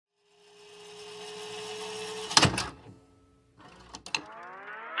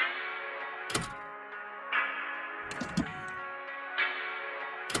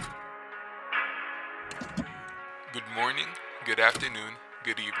afternoon,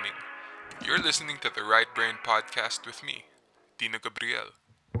 good evening. You're listening to the Right Brain Podcast with me, Dino Gabriel.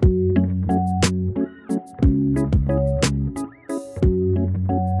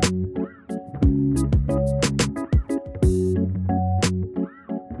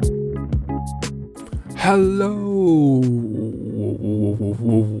 Hello!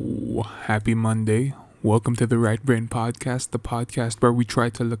 Happy Monday. Welcome to the Right Brain Podcast, the podcast where we try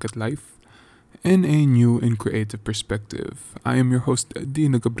to look at life in a new and creative perspective. I am your host,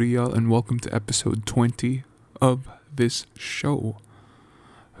 Dino Gabriel, and welcome to episode 20 of this show.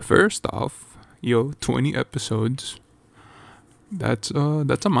 First off, 20 episodes. That's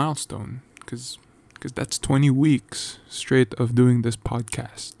a milestone, because that's 20 weeks straight of doing this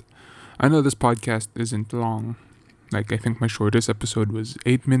podcast. I know this podcast isn't long. I think my shortest episode was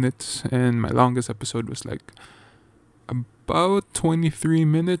 8 minutes, and my longest episode was about 23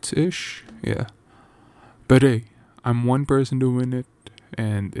 minutes-ish. Yeah. But hey, I'm one person doing it,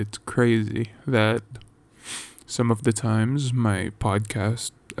 and it's crazy that some of the times my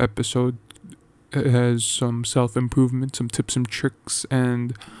podcast episode has some self-improvement, some tips and tricks,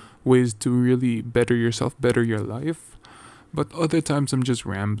 and ways to really better yourself, better your life. But other times I'm just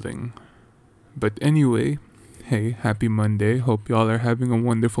rambling. But anyway, hey, happy Monday. Hope y'all are having a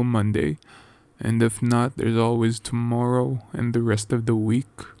wonderful Monday. And if not, there's always tomorrow and the rest of the week.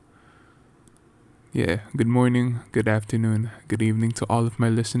 Yeah, good morning, good afternoon, good evening to all of my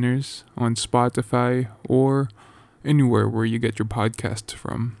listeners on Spotify or anywhere where you get your podcasts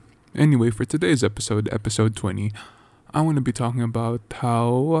from. Anyway, for today's episode 20, I want to be talking about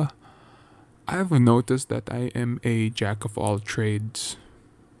how I've noticed that I am a jack of all trades.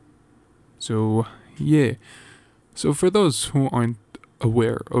 So, yeah. So for those who aren't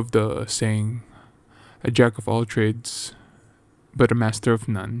aware of the saying, a jack of all trades, but a master of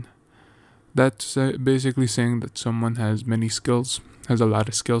none, that's basically saying that someone has many skills, has a lot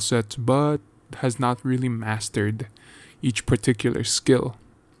of skill sets, but has not really mastered each particular skill.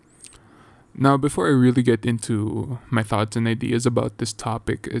 Now, before I really get into my thoughts and ideas about this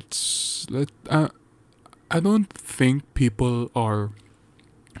topic, I don't think people are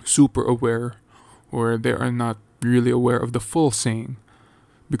super aware, or they are not really aware of the full saying,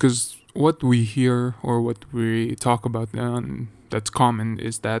 because what we hear or what we talk about that's common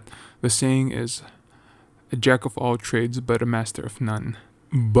is that the saying is a jack of all trades but a master of none.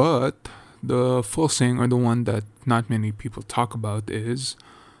 But the full saying, or the one that not many people talk about, is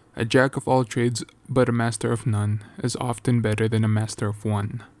a jack of all trades but a master of none is often better than a master of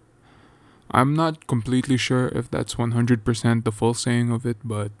one. I'm not completely sure if that's 100% the full saying of it,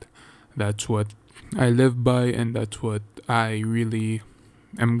 but that's what I live by, and that's what I really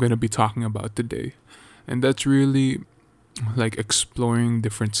am going to be talking about today. And that's really exploring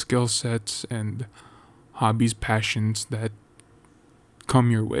different skill sets and hobbies, passions that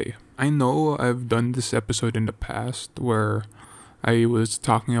come your way. I know I've done this episode in the past where I was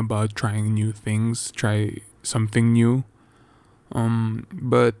talking about trying new things, try something new.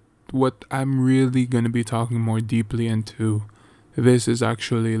 But what I'm really going to be talking more deeply into this is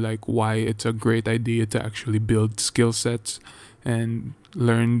actually why it's a great idea to actually build skill sets and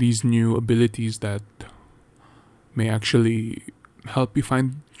learn these new abilities that may actually help you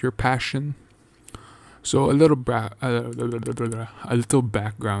find your passion. So a little background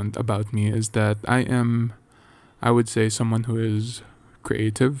about me is that I would say, someone who is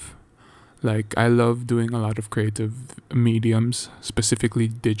creative. I love doing a lot of creative mediums, specifically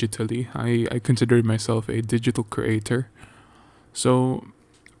digitally. I consider myself a digital creator. So,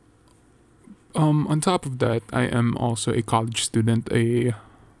 on top of that, I am also a college student, a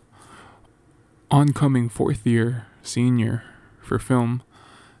oncoming fourth year senior for film.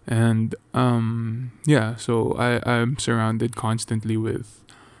 And, so I'm surrounded constantly with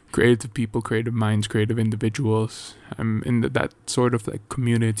creative people, creative minds, creative individuals. I'm in that sort of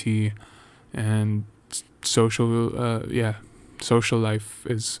community, and social life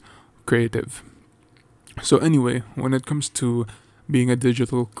is creative. So anyway, when it comes to being a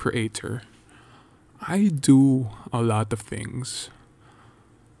digital creator, I do a lot of things.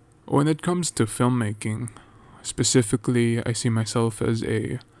 When it comes to filmmaking, specifically, I see myself as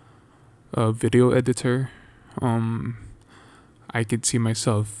a video editor. I could see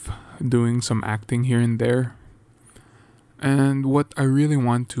myself doing some acting here and there. And what I really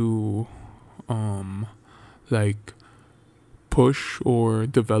want to push or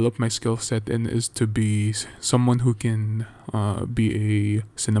develop my skill set in is to be someone who can be a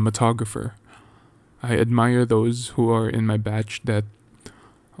cinematographer. I admire those who are in my batch that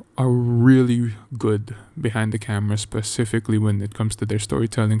are really good behind the camera, specifically when it comes to their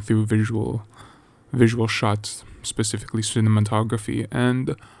storytelling through visual shots. specifically cinematography,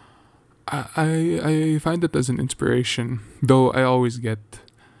 and I find it as an inspiration. Though I always get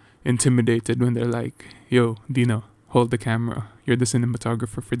intimidated when they're like, "Yo, Dino, hold the camera. You're the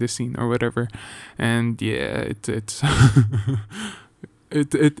cinematographer for this scene or whatever," and yeah, it's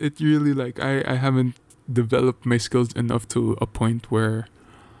it really like I haven't developed my skills enough to a point where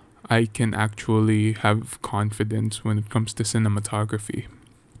I can actually have confidence when it comes to cinematography.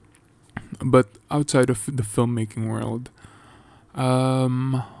 But outside of the filmmaking world,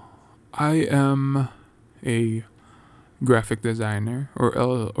 um, I am a graphic designer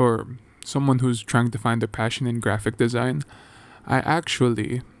or someone who's trying to find their passion in graphic design. I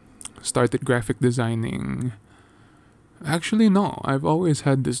actually started graphic designing. Actually, no. I've always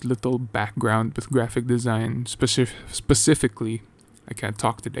had this little background with graphic design, specifically. I can't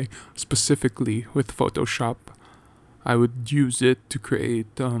talk today. Specifically with Photoshop. I would use it to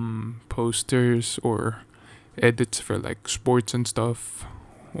create posters or edits for like sports and stuff,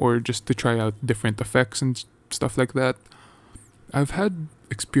 or just to try out different effects and stuff like that. I've had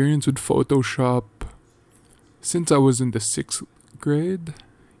experience with Photoshop since I was in the 6th grade.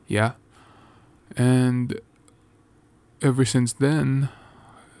 Yeah. And ever since then,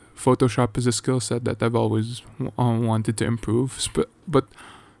 Photoshop is a skill set that I've always wanted to improve. But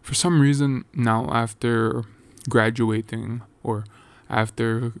for some reason, now after graduating or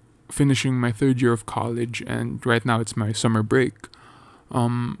after finishing my 3rd year of college, and right now it's my summer break,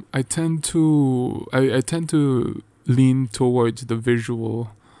 I tend to lean towards the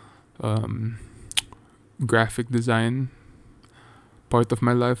visual um, graphic design part of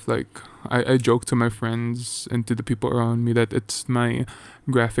my life. Like I joke to my friends and to the people around me that it's my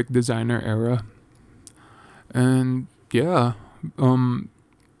graphic designer era. And yeah, um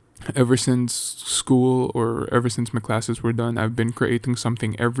ever since school or ever since my classes were done, I've been creating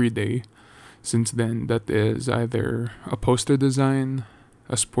something every day since then, that is either a poster design,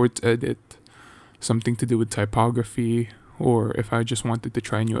 a sports edit, something to do with typography, or if I just wanted to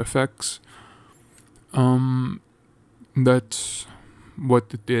try new effects. Um, that's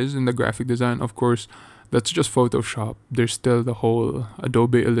what it is in the graphic design. Of course, that's just Photoshop. There's still the whole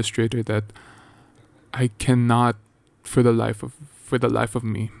Adobe Illustrator that I cannot, for the life of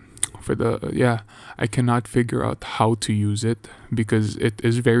me, I cannot figure out how to use it because it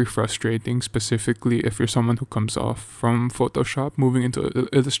is very frustrating. Specifically, if you're someone who comes off from Photoshop, moving into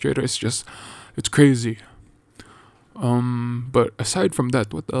Illustrator, it's crazy. But aside from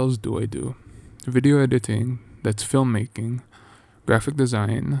that, what else do I do? Video editing, that's filmmaking, graphic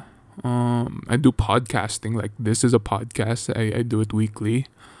design. I do podcasting. Like, this is a podcast. I do it weekly.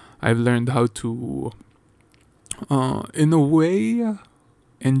 I've learned how to, in a way,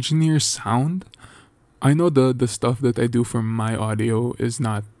 engineer sound. I know the stuff that I do for my audio is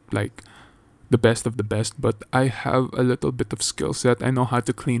not like the best of the best, but I have a little bit of skill set. I know how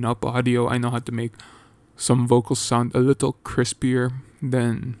to clean up audio. I know how to make some vocals sound a little crispier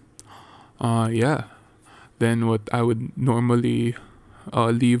than yeah, than what I would normally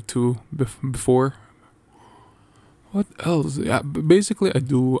leave to before. What else? Yeah, basically I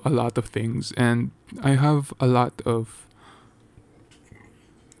do a lot of things, and I have a lot of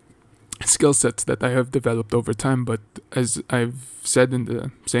skill sets that I have developed over time. But as I've said in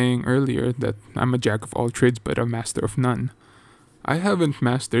the saying earlier, that I'm a jack of all trades but a master of none. I haven't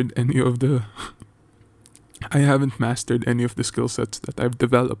mastered any of the I haven't mastered any of the skill sets that I've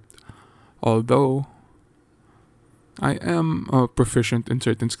developed. Although I am proficient in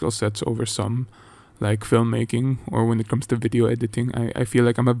certain skill sets over some, like filmmaking, or when it comes to video editing. I feel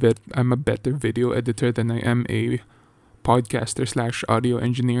like I'm a better video editor than I am a podcaster slash audio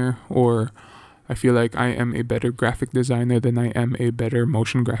engineer, or I feel like I am a better graphic designer than I am a better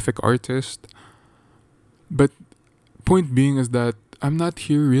motion graphic artist. But point being is that I'm not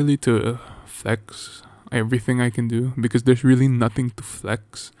here really to flex everything I can do, because there's really nothing to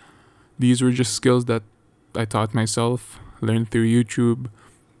flex. These were just skills that I taught myself, learned through YouTube,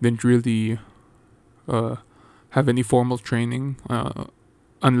 didn't really have any formal training,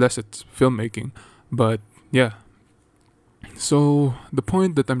 unless it's filmmaking. But yeah, so the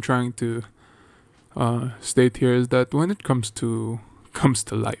point that I'm trying to state here is that when it comes to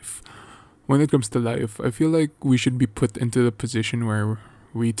life, I feel like we should be put into the position where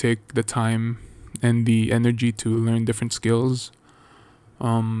we take the time and the energy to learn different skills.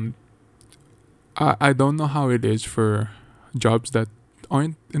 Um, I don't know how it is for jobs that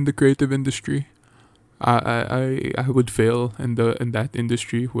aren't in the creative industry. I would fail in that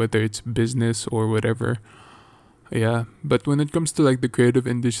industry, whether it's business or whatever. Yeah, but when it comes to like the creative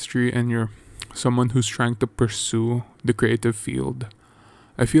industry and you're someone who's trying to pursue the creative field,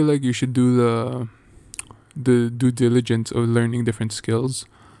 I feel like you should do the due diligence of learning different skills,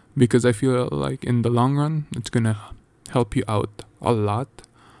 because I feel like in the long run it's gonna help you out a lot.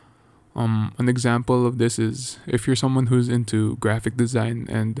 An example of this is if you're someone who's into graphic design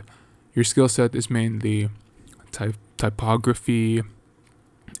and your skill set is mainly typography,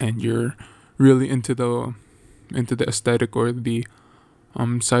 and you're really into the aesthetic or the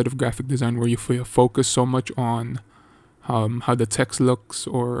side of graphic design where you focus so much on how the text looks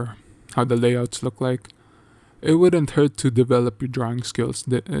or how the layouts look like, it wouldn't hurt to develop your drawing skills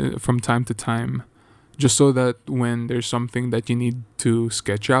from time to time, just so that when there's something that you need to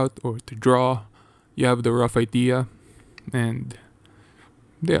sketch out or to draw, you have the rough idea. And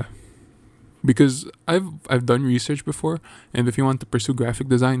yeah, because I've done research before, and if you want to pursue graphic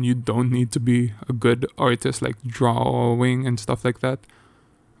design, you don't need to be a good artist like drawing and stuff like that,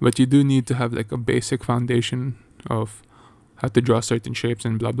 but you do need to have like a basic foundation of how to draw certain shapes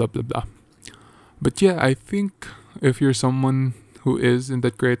and blah blah blah blah. But yeah, I think if you're someone who is in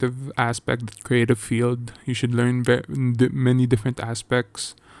that creative aspect, that creative field, you should learn many different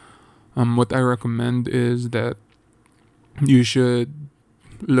aspects. What I recommend is that you should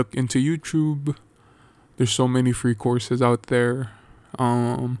look into YouTube. There's so many free courses out there.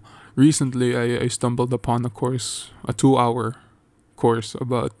 Recently I stumbled upon a 2-hour course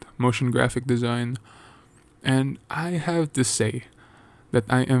about motion graphic design, and I have to say that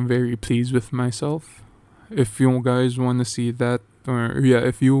I am very pleased with myself. If you guys want to see that,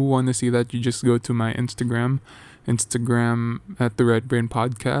 if you want to see that, you just go to my Instagram at the Red Brain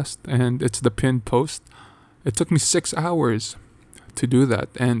Podcast, and it's the pinned post. It took me 6 hours to do that,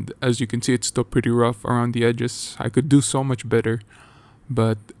 and as you can see, it's still pretty rough around the edges. I could do so much better,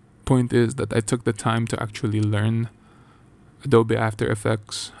 but point is that I took the time to actually learn Adobe After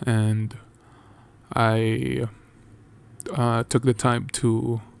Effects, and I took the time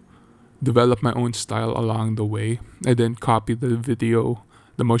to develop my own style along the way. I didn't copy the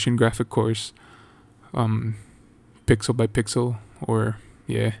motion graphic course, pixel by pixel,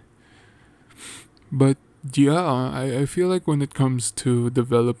 But yeah, I feel like when it comes to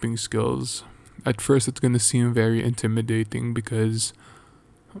developing skills, at first it's gonna seem very intimidating because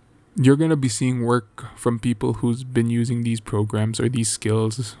you're gonna be seeing work from people who's been using these programs or these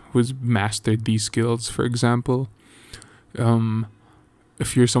skills, who's mastered these skills. For example,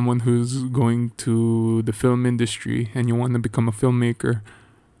 if you're someone who's going to the film industry and you want to become a filmmaker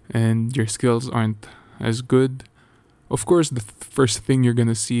and your skills aren't as good, of course the first thing you're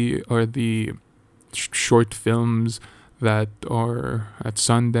gonna see are the short films that are at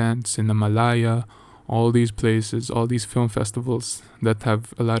Sundance, in the Malaya, all these places, all these film festivals that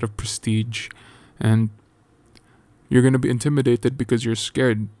have a lot of prestige, and you're going to be intimidated because you're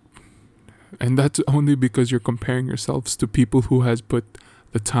scared. And that's only because you're comparing yourselves to people who has put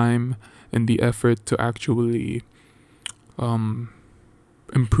the time and the effort to actually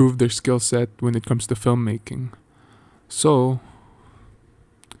improve their skill set when it comes to filmmaking. So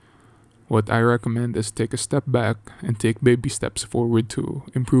what I recommend is take a step back and take baby steps forward to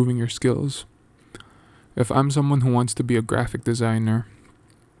improving your skills. If I'm someone who wants to be a graphic designer,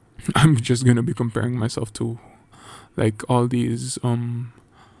 I'm just gonna be comparing myself to like all these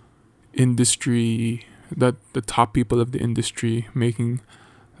industry, that the top people of the industry making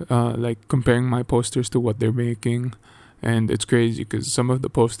like comparing my posters to what they're making. And it's crazy because some of the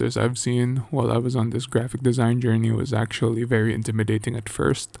posters I've seen while I was on this graphic design journey was actually very intimidating at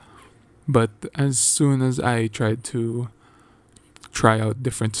first. But as soon as I tried to try out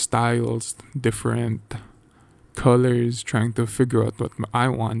different styles, different colors, trying to figure out what I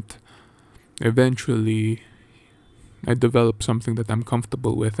want, eventually I developed something that I'm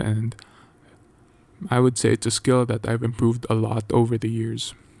comfortable with, and I would say it's a skill that I've improved a lot over the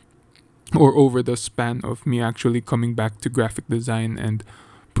years, or over the span of me actually coming back to graphic design and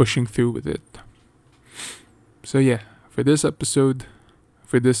pushing through with it. So yeah, for this episode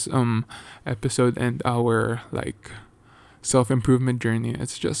and our like self-improvement journey,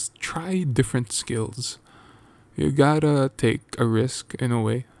 it's just try different skills. You gotta take a risk in a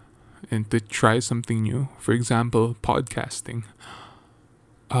way and to try something new. For example, podcasting.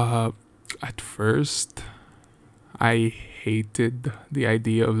 At first I hated the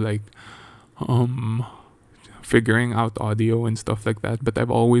idea of like figuring out audio and stuff like that, but I've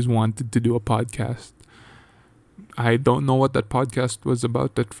always wanted to do a podcast. I don't know what that podcast was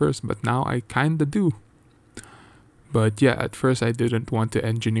about at first, but now I kinda do. But yeah, at first I didn't want to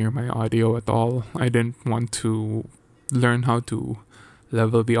engineer my audio at all. I didn't want to learn how to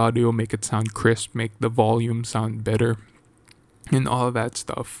level the audio, make it sound crisp, make the volume sound better, and all that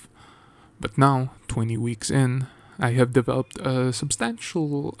stuff. But now, 20 weeks in, I have developed a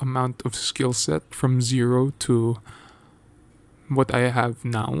substantial amount of skill set from zero to what I have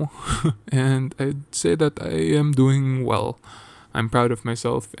now. And I'd say that I am doing well. I'm proud of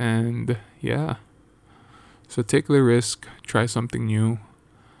myself, and yeah. So take the risk, try something new.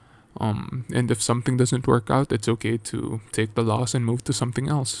 And if something doesn't work out, it's okay to take the loss and move to something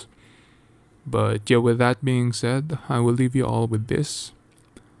else. But yeah, with that being said, I will leave you all with this.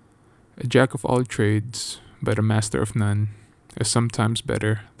 A jack of all trades, but a master of none, is sometimes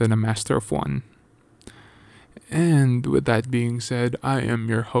better than a master of one. And with that being said, I am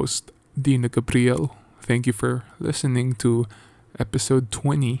your host, Dina Gabriel. Thank you for listening to episode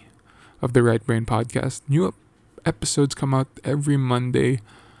 20 of the Right Brain Podcast. New episodes come out every Monday.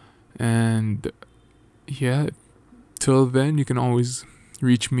 And yeah, till then, you can always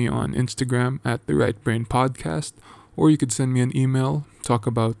reach me on Instagram at the Right Brain Podcast, or you could send me an email,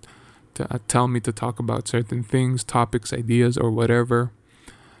 tell me to talk about certain things, topics, ideas, or whatever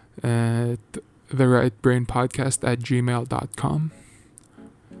at the Right Brain Podcast at gmail.com.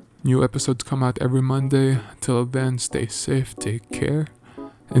 New episodes come out every Monday. Till then, stay safe, take care,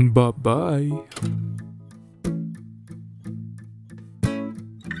 and bye-bye.